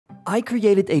I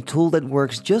created a tool that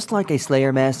works just like a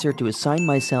Slayer Master to assign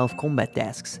myself combat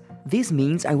tasks. This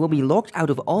means I will be locked out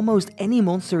of almost any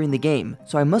monster in the game,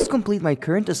 so I must complete my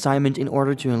current assignment in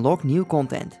order to unlock new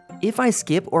content. If I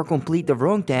skip or complete the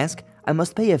wrong task, I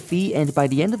must pay a fee, and by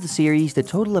the end of the series the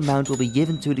total amount will be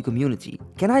given to the community.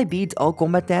 Can I beat all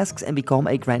combat tasks and become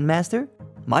a grandmaster?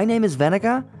 My name is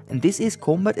Vannaka and this is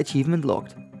Combat Achievement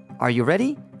Locked. Are you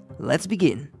ready? Let's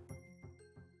begin.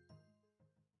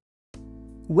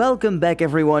 Welcome back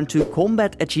everyone to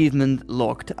Combat Achievement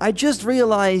Locked. I just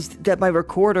realized that my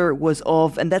recorder was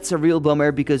off, and that's a real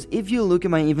bummer because if you look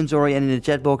in my inventory and in the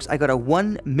chat box, I got a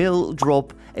 1 mil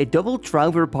drop, a double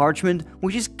Trouver parchment,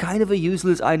 which is kind of a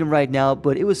useless item right now,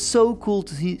 but it was so cool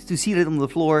to see it on the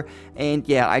floor, and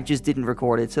yeah, I just didn't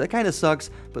record it, so that kind of sucks,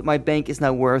 but my bank is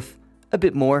now worth a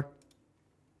bit more.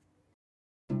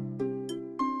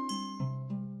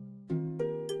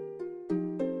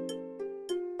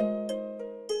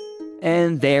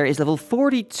 And there is level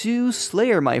 42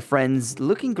 Slayer, my friends.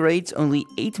 Looking great, only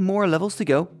 8 more levels to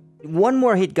go. One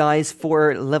more hit, guys,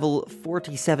 for level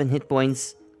 47 hit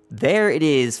points. There it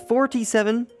is,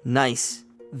 47, nice.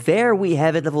 There we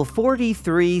have it, level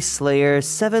 43 Slayer,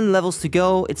 7 levels to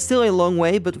go. It's still a long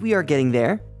way, but we are getting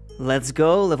there. Let's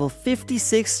go, level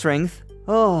 56 Strength.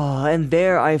 Oh, and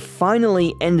there I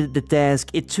finally ended the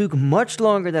task. It took much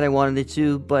longer than I wanted it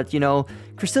to, but you know,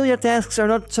 Crystalia tasks are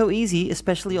not so easy,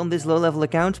 especially on this low level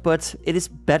account, but it is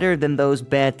better than those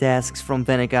bad tasks from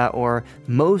Vannaka or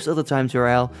most of the time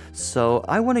Tutorial, so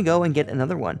I want to go and get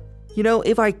another one. You know,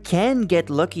 if I can get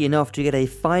lucky enough to get a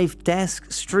 5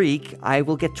 task streak, I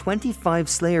will get 25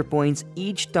 Slayer points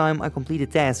each time I complete a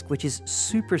task, which is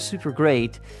super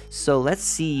great. So let's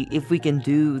see if we can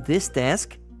do this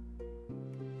task.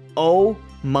 Oh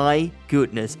my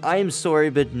goodness, I am sorry,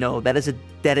 but no, that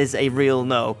is a real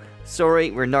no.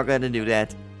 Sorry, we're not gonna do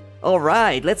that.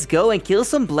 Alright, let's go and kill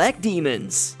some black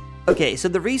demons. Okay, so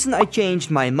the reason I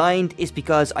changed my mind is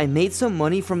because I made some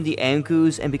money from the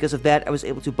Ankus, and because of that I was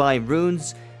able to buy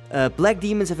runes. Black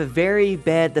demons have a very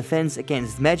bad defense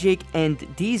against magic, and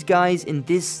these guys in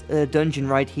this dungeon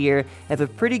right here have a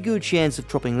pretty good chance of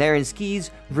dropping Laren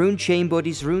keys, rune chain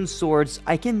bodies, rune swords.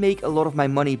 I can make a lot of my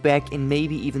money back and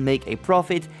maybe even make a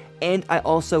profit, and I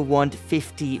also want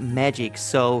 50 magic,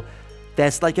 so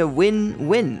that's like a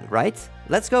win-win, right?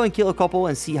 Let's go and kill a couple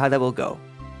and see how that will go.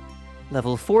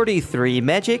 Level 43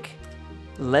 magic.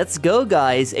 Let's go,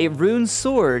 guys, a rune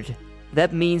sword.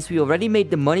 That means we already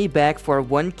made the money back for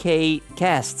 1k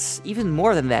casts, even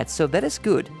more than that, so that is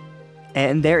good.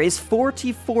 And there is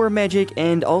 44 magic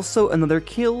and also another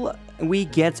kill. We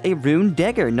get a rune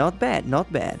dagger, not bad, not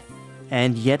bad.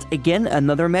 And yet again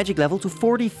another magic level to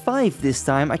 45 this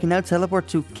time. I can now teleport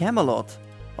to Camelot.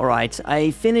 Alright,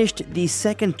 I finished the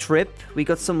second trip. We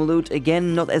got some loot,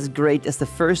 again not as great as the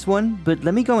first one, but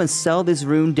let me go and sell this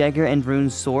rune dagger and rune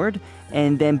sword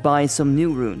and then buy some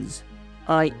new runes.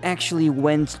 I actually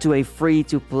went to a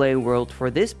free-to-play world for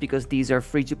this, because these are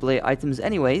free-to-play items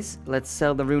anyways. Let's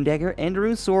sell the rune dagger and the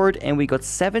rune sword, and we got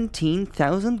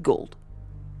 17,000 gold.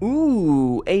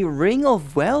 Ooh, a Ring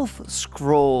of Wealth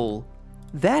scroll.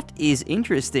 That is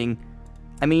interesting.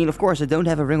 I mean, of course, I don't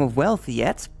have a Ring of Wealth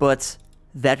yet, but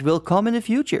that will come in the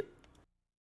future.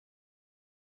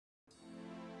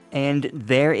 And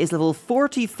there is level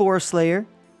 44 Slayer.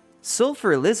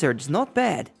 Sulfur Lizards, not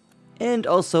bad. And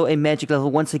also a magic level,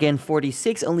 once again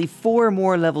 46, only 4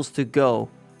 more levels to go.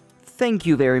 Thank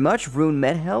you very much, Rune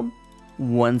Medhelm.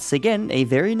 Once again, a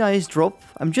very nice drop.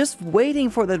 I'm just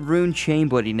waiting for that rune chain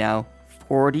body now.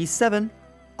 47.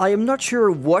 I am not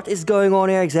sure what is going on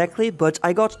here exactly, but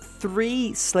I got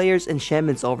 3 Slayer's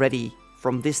enchantments already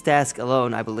from this task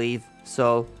alone, I believe.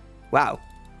 So, wow.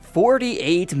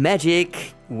 48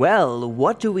 magic. Well,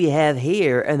 what do we have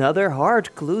here? Another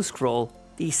hard clue scroll.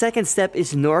 The second step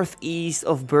is northeast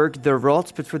of Berg the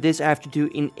Rot, but for this I have to do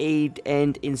in aid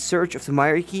and in search of the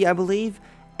Myri, I believe.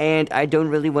 And I don't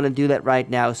really want to do that right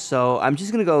now, so I'm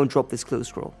just gonna go and drop this clue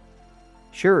scroll.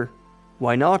 Sure,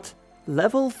 why not?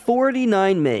 Level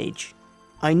 49 mage.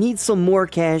 I need some more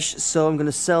cash, so I'm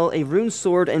gonna sell a rune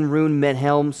sword and rune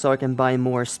medhelm so I can buy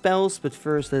more spells. But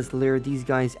first let's lure these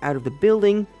guys out of the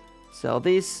building. Sell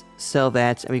this, sell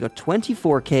that, and we got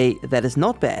 24k, that is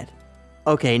not bad.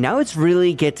 Okay, now it's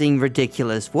really getting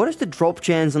ridiculous. What is the drop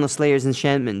chance on a Slayer's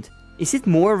enchantment? Is it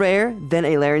more rare than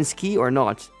a Laren's key or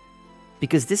not?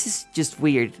 Because this is just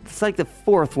weird. It's like the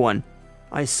 4th one.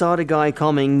 I saw the guy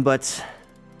coming, but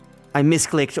I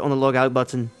misclicked on the logout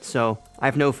button, so I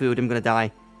have no food, I'm gonna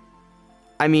die.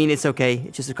 I mean, it's okay,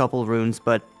 it's just a couple runes,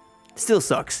 but still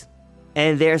sucks.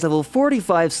 And there's level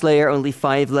 45 Slayer, only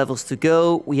 5 levels to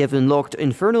go. We have unlocked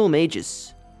Infernal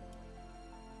Mages.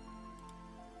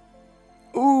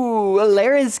 a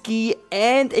Laren ski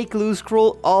and a clue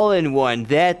scroll all in one.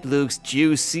 That looks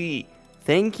juicy.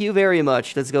 Thank you very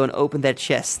much. Let's go and open that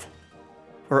chest.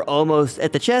 We're almost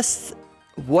at the chest.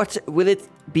 What will it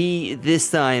be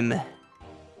this time?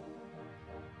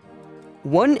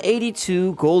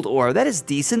 182 gold ore. That is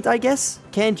decent, I guess.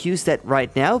 Can't use that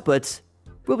right now, but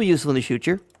will be useful in the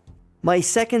future. My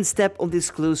second step on this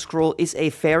clue scroll is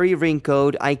a fairy ring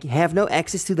code. I have no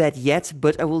access to that yet,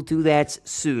 but I will do that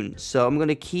soon. So I'm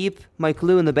gonna keep my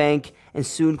clue in the bank and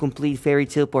soon complete Fairy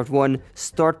Tale Part 1,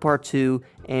 start Part 2,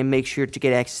 and make sure to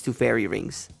get access to fairy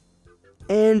rings.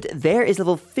 And there is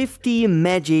level 50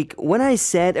 magic. When I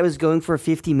said I was going for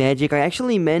 50 magic, I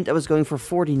actually meant I was going for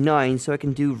 49, so I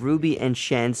can do ruby and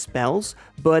shant spells.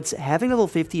 But having level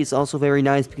 50 is also very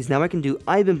nice, because now I can do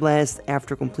Ivan Blast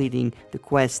after completing the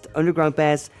quest Underground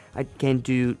Pass. I can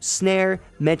do snare,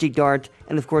 magic dart,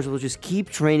 and of course I will just keep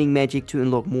training magic to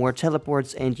unlock more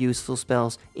teleports and useful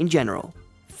spells in general.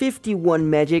 51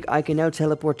 magic I can now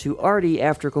teleport to Artie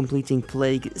after completing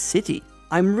Plague City.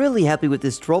 I'm really happy with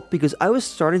this drop because I was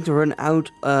starting to run out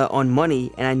on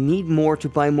money and I need more to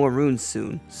buy more runes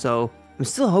soon. So I'm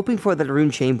still hoping for that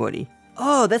rune chain body.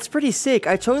 Oh, that's pretty sick.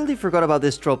 I totally forgot about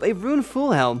this drop. A rune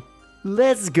full helm.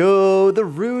 Let's go. The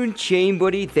rune chain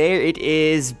body. There it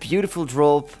is. Beautiful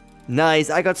drop. Nice.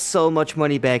 I got so much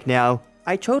money back now.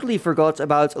 I totally forgot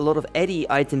about a lot of Eddie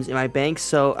items in my bank,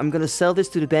 so I'm gonna sell this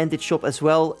to the bandit shop as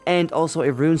well, and also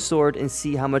a rune sword, and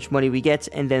see how much money we get,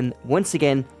 and then once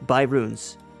again buy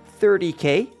runes.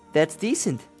 30k, that's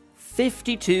decent.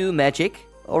 52 magic.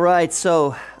 Alright,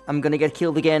 so I'm gonna get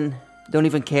killed again. Don't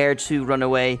even care to run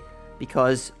away,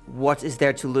 because what is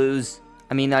there to lose?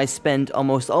 I mean, I spent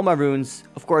almost all my runes.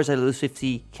 Of course I lose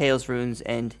 50 chaos runes,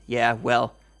 and yeah,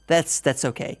 well, that's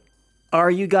okay. Are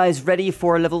you guys ready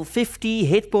for level 50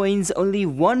 hit points? Only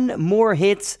one more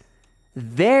hit.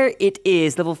 There it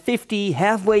is, level 50,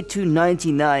 halfway to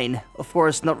 99. Of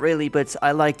course, not really, but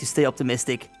I like to stay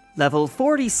optimistic. Level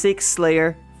 46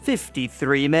 Slayer,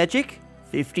 53 magic,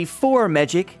 54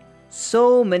 magic.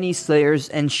 So many Slayers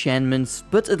and enchantments,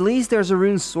 but at least there's a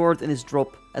rune sword in his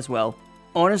drop as well.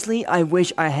 Honestly, I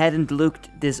wish I hadn't looked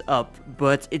this up,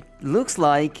 but it looks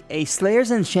like a Slayer's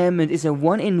enchantment is a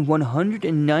 1 in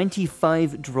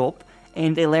 195 drop,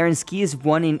 and a Laren ski is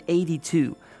 1 in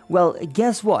 82. Well,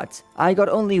 guess what? I got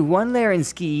only 1 Laren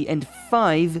ski and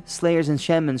 5 Slayer's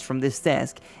enchantments from this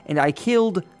task, and I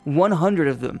killed 100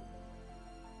 of them.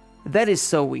 That is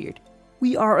so weird.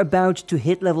 We are about to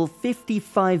hit level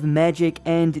 55 magic,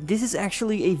 and this is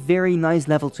actually a very nice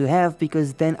level to have,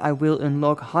 because then I will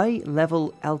unlock high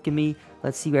level alchemy.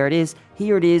 Let's see where it is.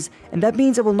 Here it is, and that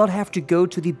means I will not have to go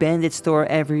to the bandit store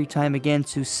every time again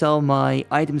to sell my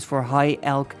items for high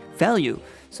alch value.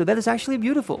 So that is actually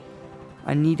beautiful.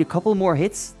 I need a couple more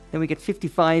hits, then we get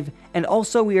 55, and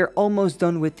also we are almost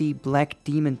done with the black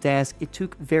demon task. It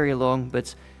took very long,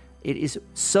 but it is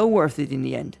so worth it in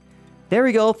the end. There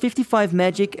we go, 55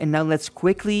 magic, and now let's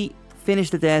quickly finish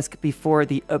the task before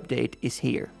the update is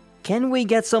here. Can we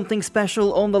get something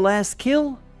special on the last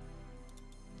kill?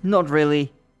 Not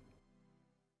really.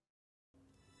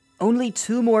 Only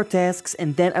 2 more tasks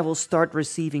and then I will start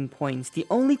receiving points. The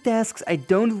only tasks I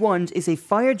don't want is a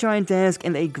Fire Giant task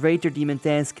and a Greater Demon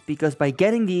task, because by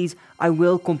getting these I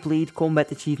will complete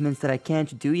combat achievements that I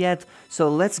can't do yet. So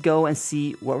let's go and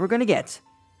see what we're gonna get.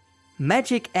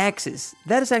 Magic axes.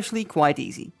 That is actually quite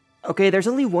easy. Okay, there's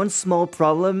only one small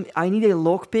problem. I need a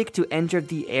lockpick to enter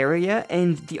the area,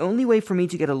 and the only way for me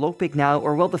to get a lockpick now,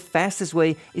 or well, the fastest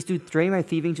way, is to train my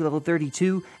thieving to level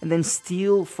 32 and then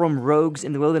steal from rogues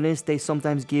in the wilderness. They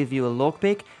sometimes give you a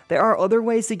lockpick. There are other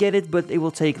ways to get it, but it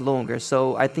will take longer,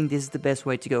 so I think this is the best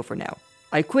way to go for now.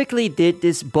 I quickly did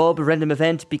this Bob random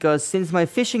event because since my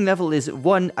fishing level is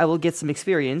 1, I will get some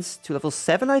experience to level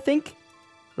 7, I think.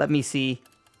 Let me see.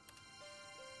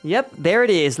 Yep, there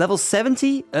it is, level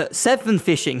 70, 7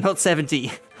 fishing, not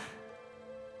 70.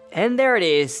 And there it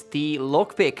is, the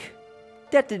lockpick.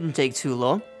 That didn't take too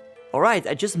long. Alright,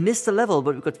 I just missed a level,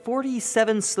 but we got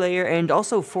 47 Slayer and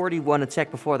also 41 attack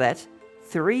before that.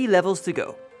 3 levels to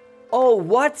go. Oh,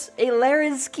 what? A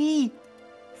Laren ski!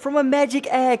 From a magic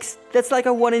axe! That's like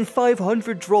a 1 in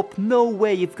 500 drop, no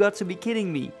way, you've got to be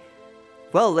kidding me.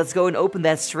 Well, let's go and open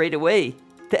that straight away.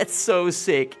 That's so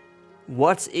sick.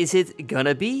 What is it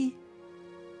gonna be?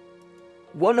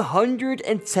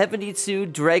 172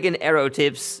 dragon arrow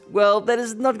tips. Well, that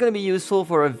is not gonna be useful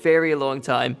for a very long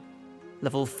time.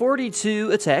 Level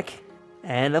 42 attack,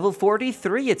 and level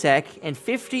 43 attack, and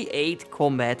 58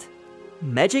 combat.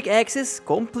 Magic axes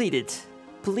completed.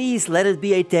 Please let it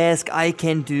be a task I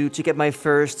can do to get my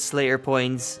first Slayer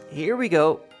points. Here we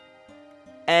go.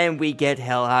 And we get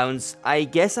Hellhounds. I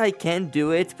guess I can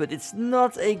do it, but it's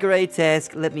not a great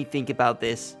task. Let me think about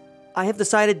this. I have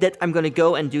decided that I'm gonna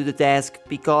go and do the task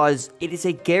because it is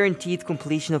a guaranteed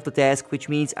completion of the task, which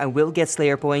means I will get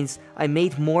Slayer points. I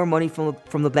made more money from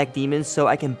the Black Demons, so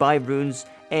I can buy runes,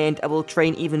 and I will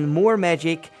train even more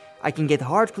magic. I can get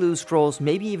hard clue scrolls,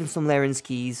 maybe even some Laren's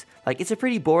keys. Like, it's a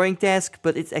pretty boring task,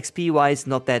 but it's XP-wise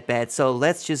not that bad, so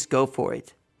let's just go for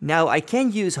it. Now, I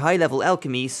can use high-level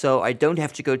alchemy, so I don't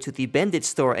have to go to the bandit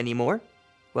store anymore.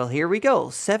 Well, here we go,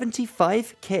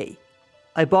 75k.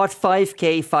 I bought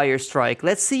 5k Fire Strike.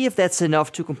 Let's see if that's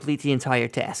enough to complete the entire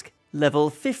task. Level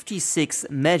 56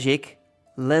 Magic.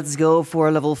 Let's go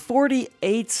for level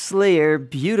 48 Slayer.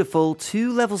 Beautiful,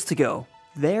 2 levels to go.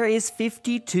 There is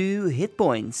 52 hit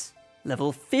points.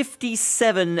 Level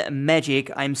 57 Magic.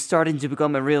 I'm starting to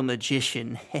become a real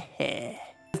magician. Hehe.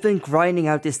 I've been grinding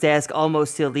out this task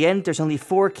almost till the end. There's only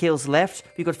 4 kills left.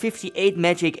 We got 58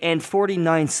 magic and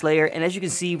 49 slayer, and as you can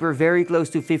see, we're very close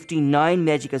to 59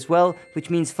 magic as well, which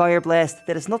means fire blast.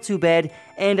 That is not too bad.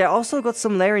 And I also got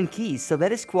some Laren keys, so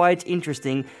that is quite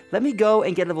interesting. Let me go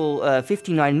and get level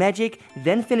 59 magic,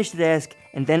 then finish the task,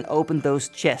 and then open those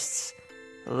chests.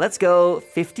 Let's go,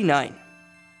 59.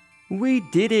 We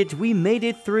did it! We made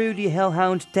it through the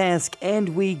Hellhound task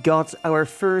and we got our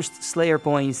first Slayer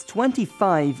points,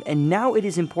 25, and now it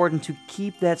is important to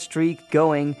keep that streak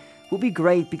going. Will be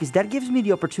great because that gives me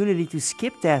the opportunity to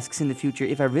skip tasks in the future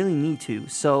if I really need to.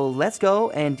 So let's go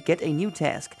and get a new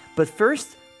task. But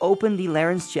first, open the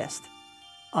Laren's chest.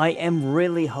 I am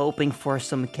really hoping for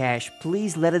some cash.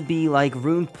 Please let it be like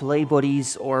rune plate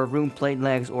bodies or rune plate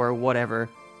legs or whatever.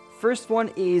 First one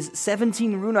is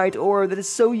 17 runite ore. That is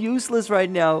so useless right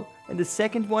now. And the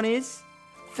second one is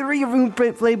 3 rune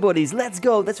plate bodies. Let's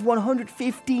go. That's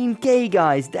 115k,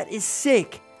 guys. That is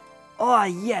sick. Oh,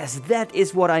 yes. That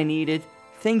is what I needed.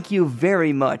 Thank you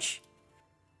very much.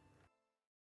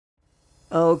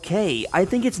 Okay, I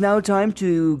think it's now time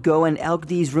to go and elk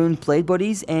these rune plate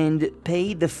bodies and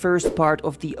pay the first part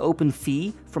of the open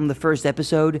fee from the first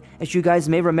episode. As you guys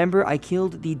may remember, I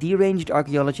killed the deranged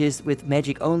archaeologist with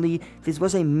magic only. This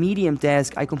was a medium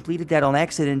task, I completed that on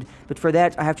accident, but for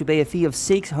that I have to pay a fee of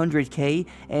 600k,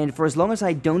 and for as long as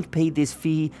I don't pay this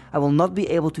fee, I will not be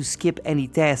able to skip any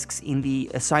tasks in the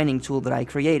assigning tool that I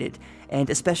created. And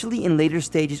especially in later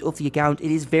stages of the account,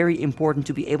 it is very important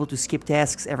to be able to skip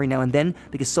tasks every now and then,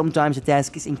 because sometimes a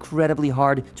task is incredibly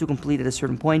hard to complete at a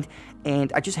certain point,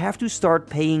 and I just have to start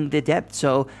paying the debt.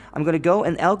 So I'm gonna go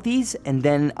and elk these, and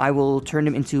then I will turn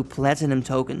them into platinum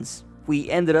tokens. We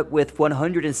ended up with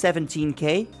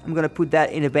 117k. I'm gonna put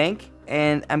that in a bank,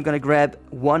 and I'm gonna grab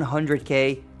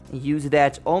 100k and use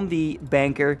that on the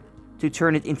banker to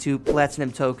turn it into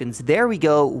platinum tokens. There we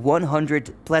go,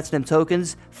 100 platinum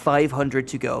tokens, 500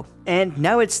 to go. And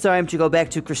now it's time to go back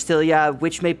to Krystilia,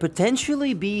 which may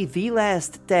potentially be the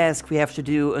last task we have to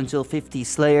do until 50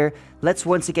 Slayer. Let's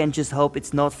once again just hope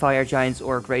it's not fire giants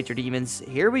or greater demons.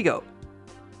 Here we go.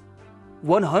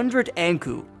 100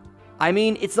 Anku. I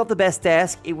mean, it's not the best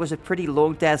task, it was a pretty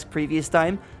long task previous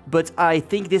time, but I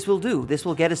think this will do. This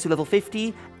will get us to level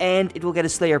 50, and it will get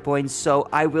us Slayer points, so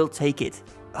I will take it.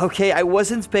 Okay, I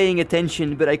wasn't paying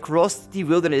attention, but I crossed the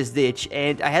wilderness ditch,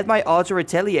 and I had my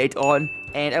auto-retaliate on,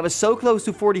 and I was so close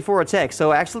to 44 attack,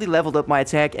 so I actually leveled up my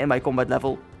attack and my combat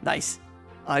level. Nice.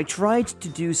 I tried to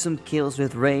do some kills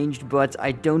with ranged, but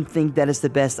I don't think that is the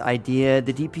best idea.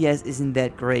 The DPS isn't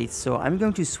that great, so I'm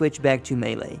going to switch back to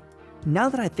melee. Now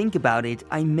that I think about it,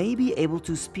 I may be able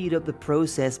to speed up the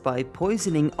process by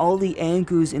poisoning all the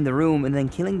Ankus in the room and then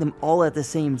killing them all at the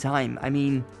same time. I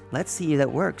mean, let's see if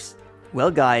that works.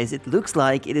 Well guys, it looks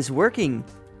like it is working.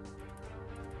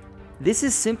 This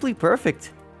is simply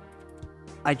perfect.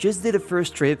 I just did a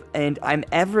first trip and I'm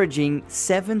averaging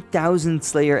 7,000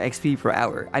 Slayer XP per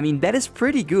hour. I mean, that is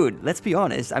pretty good, let's be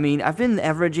honest. I mean, I've been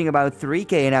averaging about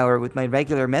 3k an hour with my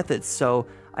regular methods, so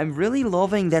I'm really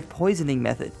loving that poisoning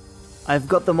method. I've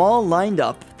got them all lined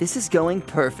up. This is going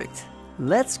perfect.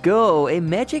 Let's go, a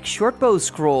magic shortbow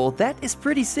scroll. That is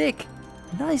pretty sick.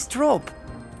 Nice drop.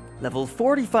 Level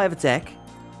 45 attack.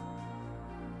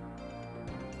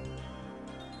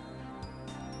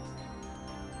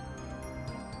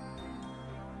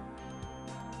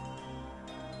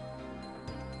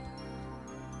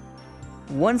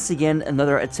 Once again,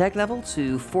 another attack level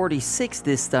to 46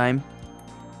 this time.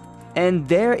 And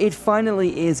there it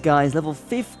finally is, guys. Level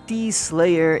 50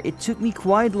 Slayer. It took me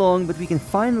quite long, but we can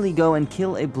finally go and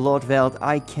kill a Bloodveld.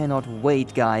 I cannot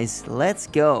wait, guys. Let's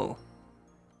go.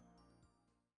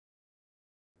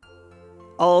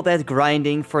 All that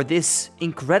grinding for this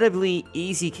incredibly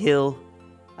easy kill.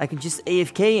 I can just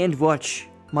AFK and watch.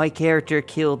 my character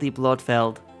killed the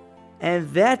Bloodfeld. And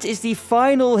that is the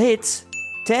final hit.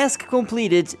 Task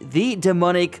completed, the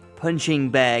demonic punching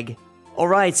bag.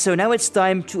 Alright, so now it's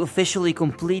time to officially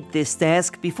complete this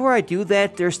task. Before I do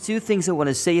that, there's two things I want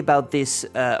to say about this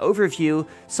overview.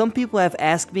 Some people have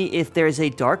asked me if there's a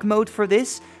dark mode for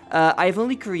this. I've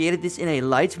only created this in a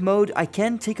light mode. I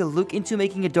can take a look into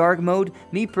making a dark mode.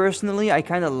 Me personally, I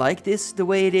kind of like this the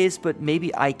way it is, but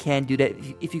maybe I can do that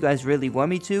if you guys really want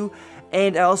me to.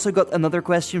 And I also got another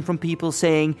question from people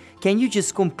saying, can you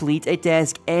just complete a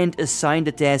task and assign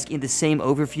the task in the same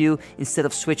overview instead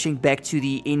of switching back to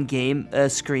the in-game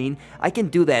screen? I can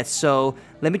do that, so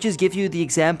let me just give you the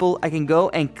example. I can go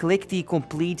and click the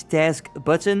complete task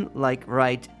button, like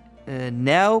right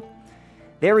now.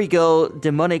 There we go,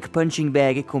 demonic punching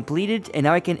bag completed, and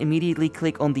now I can immediately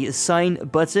click on the assign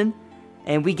button,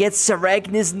 and we get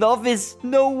Saragnis Novice.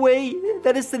 No way,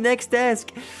 that is the next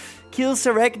task. Kill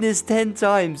Saragnis 10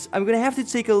 times. I'm gonna have to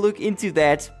take a look into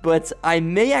that, but I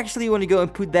may actually want to go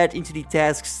and put that into the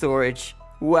task storage.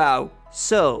 Wow.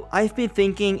 So, I've been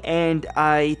thinking, and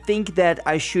I think that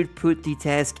I should put the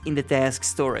task in the task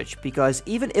storage, because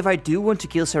even if I do want to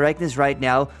kill Saragnis right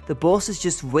now, the boss is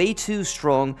just way too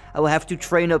strong. I will have to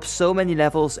train up so many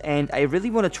levels, and I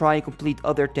really want to try and complete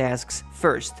other tasks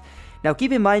first. Now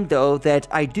keep in mind though that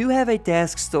I do have a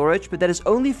task storage, but that is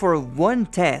only for one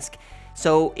task.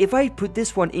 So if I put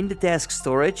this one in the task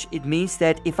storage, it means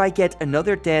that if I get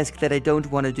another task that I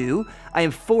don't want to do, I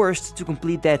am forced to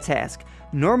complete that task.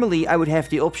 Normally, I would have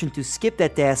the option to skip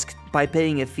that task by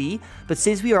paying a fee, but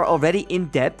since we are already in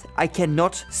debt, I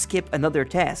cannot skip another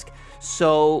task.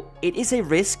 So it is a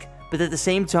risk, but at the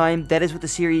same time, that is what the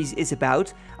series is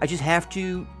about. I just have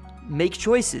to make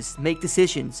choices, make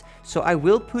decisions. So I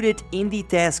will put it in the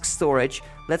task storage.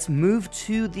 Let's move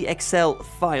to the Excel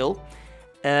file.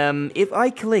 If I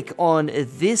click on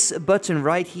this button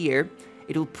right here,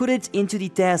 it will put it into the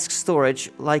task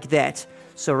storage like that.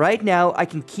 So right now I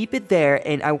can keep it there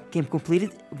and I can complete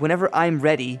it whenever I'm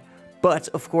ready, but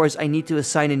of course I need to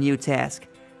assign a new task.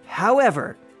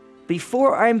 However,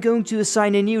 before I'm going to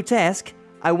assign a new task,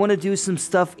 I want to do some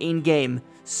stuff in game.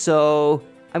 So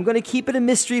I'm going to keep it a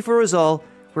mystery for us all.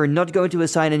 We're not going to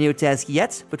assign a new task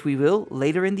yet, but we will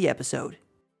later in the episode.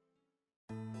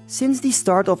 Since the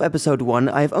start of episode 1,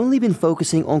 I've only been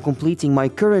focusing on completing my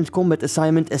current combat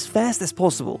assignment as fast as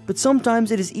possible, but sometimes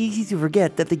it is easy to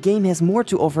forget that the game has more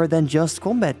to offer than just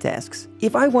combat tasks.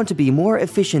 If I want to be more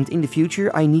efficient in the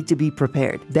future, I need to be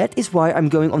prepared. That is why I'm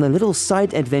going on a little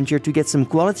side adventure to get some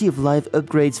quality of life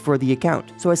upgrades for the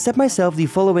account. So I set myself the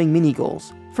following mini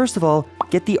goals. First of all,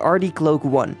 get the RD Cloak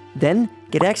 1. Then,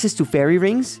 get access to fairy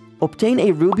rings. Obtain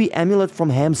a ruby amulet from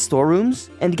Ham's storerooms,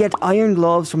 and get iron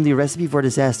gloves from the recipe for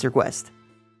disaster quest.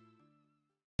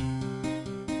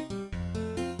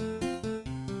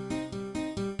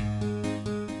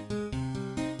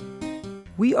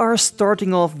 We are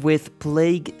starting off with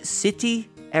Plague City,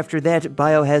 after that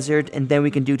Biohazard, and then we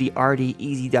can do the RD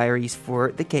Easy Diaries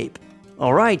for the Cape.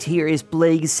 Alright, here is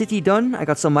Plague City done. I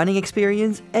got some mining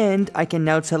experience, and I can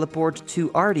now teleport to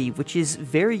RD, which is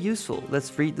very useful.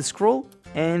 Let's read the scroll.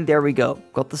 And there we go,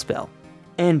 got the spell.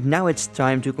 And now it's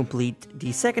time to complete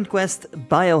the second quest,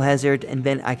 Biohazard, and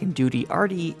then I can do the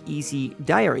RD Easy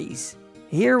Diaries.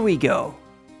 Here we go.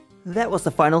 That was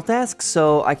the final task,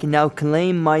 so I can now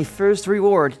claim my first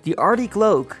reward, the RD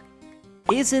Cloak.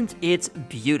 Isn't it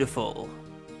beautiful?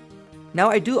 Now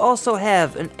I do also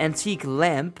have an antique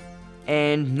lamp,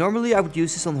 and normally I would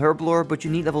use this on Herblore, but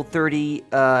you need level 30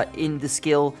 in the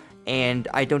skill, and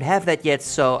I don't have that yet,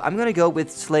 so I'm gonna go with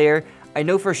Slayer. I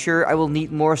know for sure I will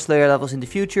need more Slayer levels in the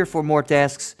future for more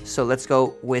tasks, so let's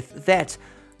go with that.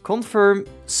 Confirm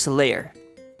Slayer.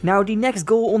 Now the next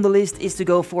goal on the list is to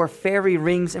go for fairy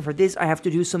rings, and for this I have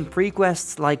to do some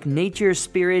pre-quests like Nature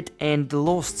Spirit and the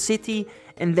Lost City,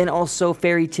 and then also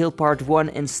Fairy Tale Part 1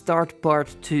 and Start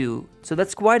Part 2. So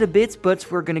that's quite a bit, but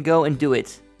we're gonna go and do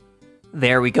it.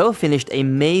 There we go, finished a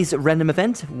maze random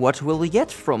event. What will we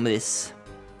get from this?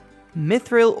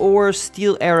 Mithril ore,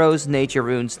 steel arrows, nature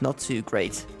runes, not too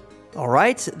great.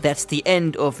 Alright, that's the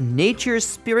end of Nature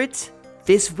Spirit.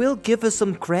 This will give us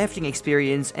some crafting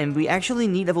experience, and we actually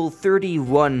need level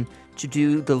 31 to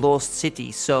do the Lost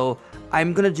City, so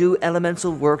I'm gonna do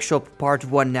Elemental Workshop Part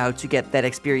 1 now to get that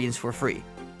experience for free.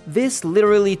 This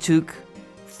literally took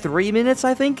 3 minutes,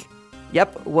 I think?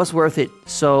 Yep, was worth it.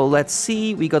 So let's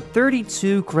see, we got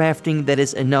 32 crafting, that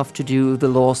is enough to do the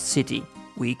Lost City.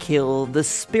 We kill the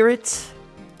spirit,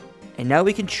 and now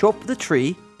we can chop the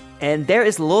tree, and there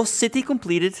is Lost City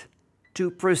completed. To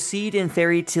proceed in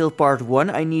Fairy Tale Part 1,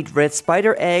 I need red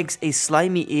spider eggs, a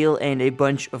slimy eel, and a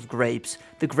bunch of grapes.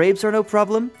 The grapes are no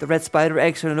problem, the red spider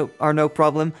eggs are no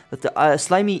problem, but the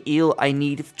slimy eel, I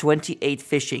need 28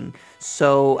 fishing.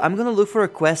 So I'm gonna look for a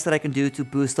quest that I can do to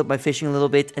boost up my fishing a little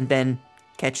bit and then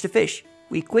catch the fish.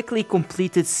 We quickly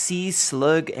completed Sea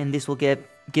Slug, and this will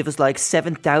give us like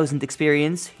 7,000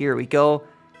 experience. Here we go.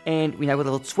 And we now got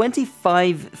level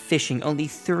 25 fishing, only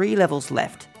 3 levels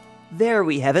left. There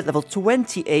we have it, level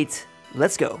 28.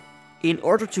 Let's go. In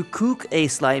order to cook a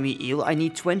slimy eel, I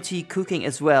need 20 cooking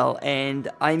as well. And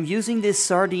I'm using this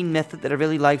sardine method that I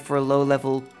really like for a low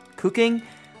level cooking.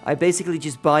 I basically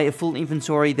just buy a full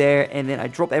inventory there, and then I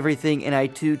drop everything and I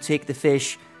do take the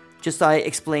fish. Just as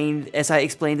I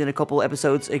explained in a couple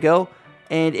episodes ago.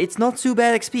 And it's not too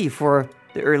bad XP for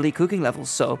the early cooking levels,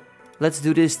 so let's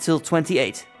do this till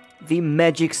 28. The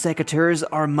magic secateurs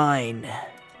are mine.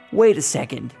 Wait a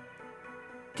second.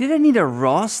 Did I need a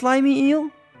raw slimy eel?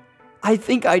 I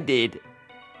think I did.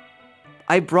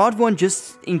 I brought one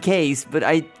just in case, but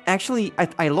I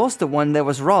lost the one that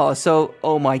was raw, so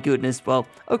oh my goodness. Well,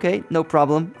 okay, no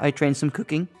problem. I trained some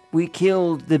cooking. We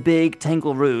killed the big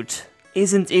tangleroot.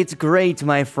 Isn't it great,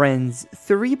 my friends?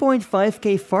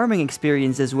 3.5k farming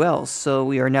experience as well, so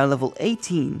we are now level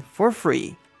 18 for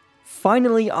free.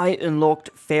 Finally, I unlocked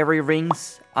fairy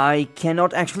rings. I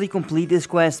cannot actually complete this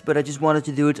quest, but I just wanted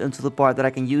to do it until the part that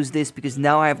I can use this, because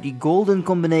now I have the golden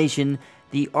combination,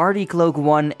 the Artie Cloak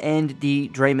 1 and the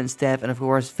Draymond Staff, and of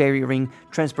course fairy ring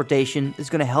transportation is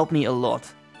going to help me a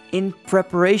lot. In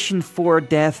preparation for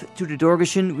Death to the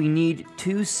Dorgeshen, we need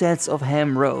 2 sets of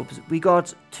ham robes. We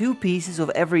got 2 pieces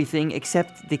of everything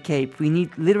except the cape. We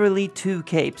need literally 2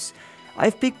 capes.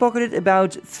 I've pickpocketed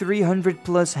about 300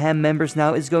 plus ham members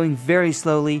now. It's going very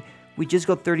slowly. We just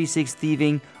got 36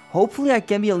 thieving. Hopefully I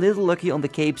can be a little lucky on the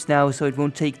capes now, so it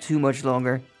won't take too much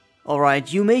longer.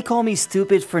 Alright, you may call me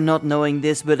stupid for not knowing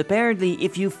this, but apparently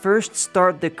if you first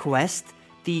start the quest,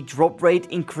 the drop rate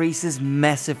increases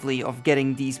massively of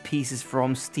getting these pieces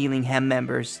from stealing ham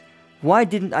members. Why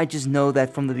didn't I just know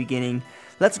that from the beginning?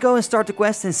 Let's go and start the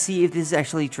quest and see if this is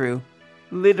actually true.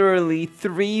 Literally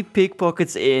 3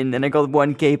 pickpockets in and I got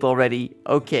 1 cape already.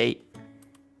 Okay.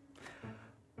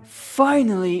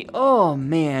 Finally! Oh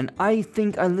man, I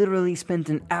think I literally spent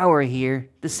an hour here.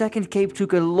 The second cape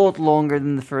took a lot longer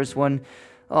than the first one.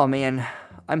 Oh man,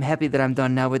 I'm happy that I'm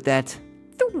done now with that.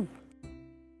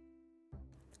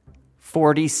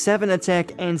 47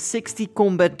 attack and 60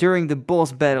 combat during the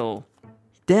boss battle.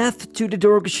 Death to the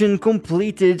Dorgeshen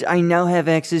completed. I now have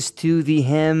access to the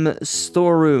ham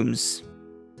storerooms.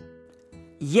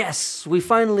 Yes, we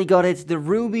finally got it. The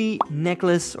ruby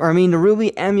necklace, the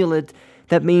ruby amulet.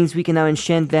 That means we can now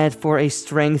enchant that for a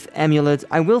strength amulet.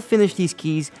 I will finish these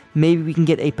keys. Maybe we can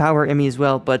get a power emmy as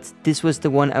well, but this was the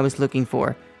one I was looking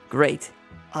for. Great.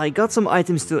 I got some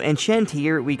items to enchant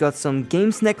here. We got some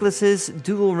games necklaces,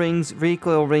 dual rings,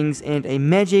 recoil rings, and a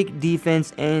magic,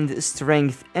 defense, and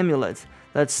strength amulet.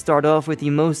 Let's start off with the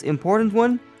most important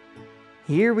one.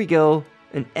 Here we go,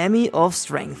 an emmy of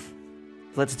strength.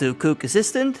 Let's do cook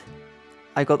assistant.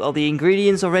 I got all the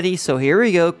ingredients already, so here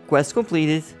we go, quest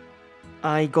completed.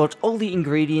 I got all the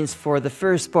ingredients for the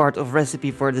first part of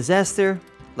Recipe for Disaster,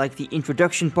 like the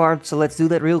introduction part, so let's do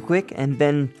that real quick and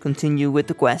then continue with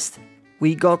the quest.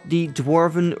 We got the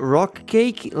Dwarven Rock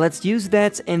Cake, let's use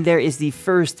that, and there is the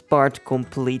first part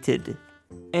completed.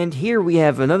 And here we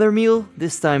have another meal,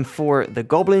 this time for the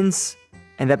goblins,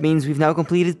 and that means we've now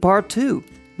completed part 2.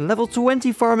 Level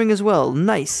 20 farming as well,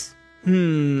 nice.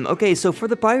 Okay, so for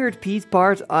the Pirate Pete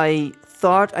part, I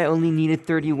thought I only needed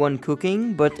 31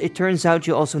 cooking, but it turns out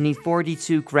you also need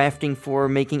 42 crafting for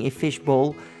making a fish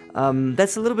bowl.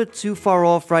 That's a little bit too far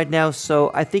off right now,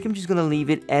 so I think I'm just gonna leave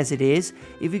it as it is.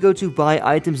 If we go to buy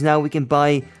items now, we can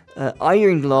buy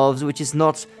iron gloves, which is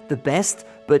not the best,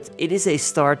 but it is a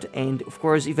start, and of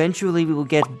course eventually we will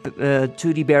get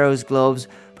 2D Barrows gloves,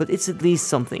 but it's at least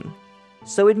something.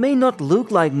 So it may not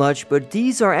look like much, but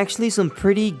these are actually some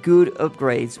pretty good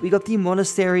upgrades. We got the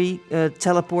Monastery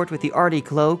teleport with the Artie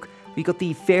Cloak. We got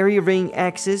the Fairy Ring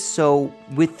axes, so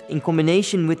in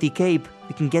combination with the cape,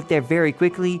 we can get there very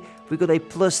quickly. We got a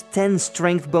plus 10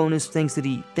 strength bonus thanks to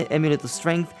the Amulet of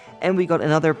Strength. And we got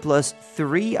another plus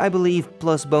 3, I believe,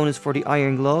 plus bonus for the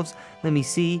Iron Gloves. Let me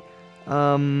see.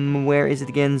 Where is it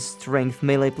again? Strength,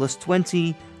 melee plus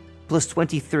 20, plus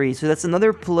 23. So that's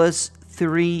another plus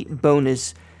 3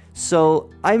 bonus. So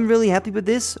I'm really happy with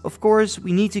this. Of course,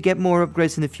 we need to get more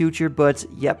upgrades in the future, but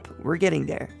yep, we're getting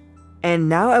there. And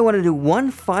now I want to do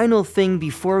one final thing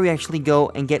before we actually go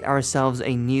and get ourselves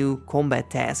a new combat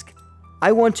task.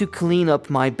 I want to clean up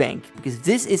my bank, because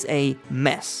this is a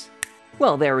mess.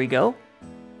 Well, there we go.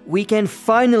 We can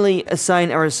finally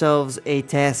assign ourselves a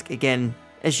task again.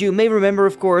 As you may remember,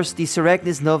 of course, the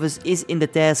Sarachnis Novice is in the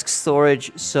task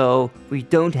storage, so we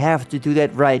don't have to do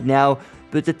that right now.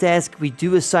 But the task we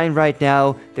do assign right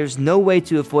now, there's no way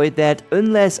to avoid that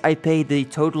unless I pay the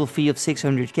total fee of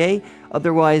 600k.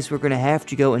 Otherwise, we're gonna have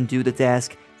to go and do the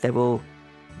task that will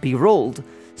be rolled.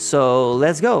 So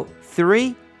let's go.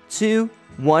 3, 2,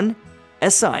 1,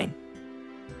 assign.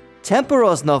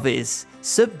 Temporos Novice.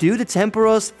 Subdue the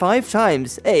Temporos 5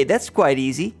 times. Hey, that's quite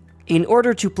easy. In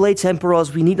order to play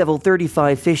Temporos, we need level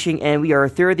 35 fishing, and we are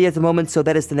 30 at the moment, so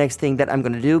that is the next thing that I'm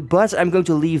gonna do, but I'm going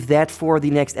to leave that for the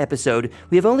next episode.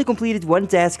 We have only completed one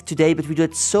task today, but we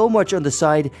did so much on the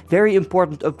side, very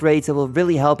important upgrades that will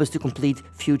really help us to complete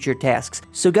future tasks.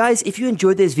 So guys, if you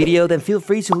enjoyed this video, then feel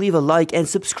free to leave a like and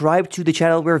subscribe to the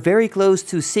channel. We're very close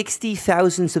to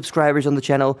 60,000 subscribers on the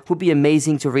channel. Would be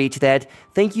amazing to reach that.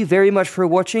 Thank you very much for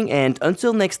watching, and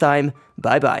until next time,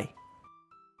 bye bye.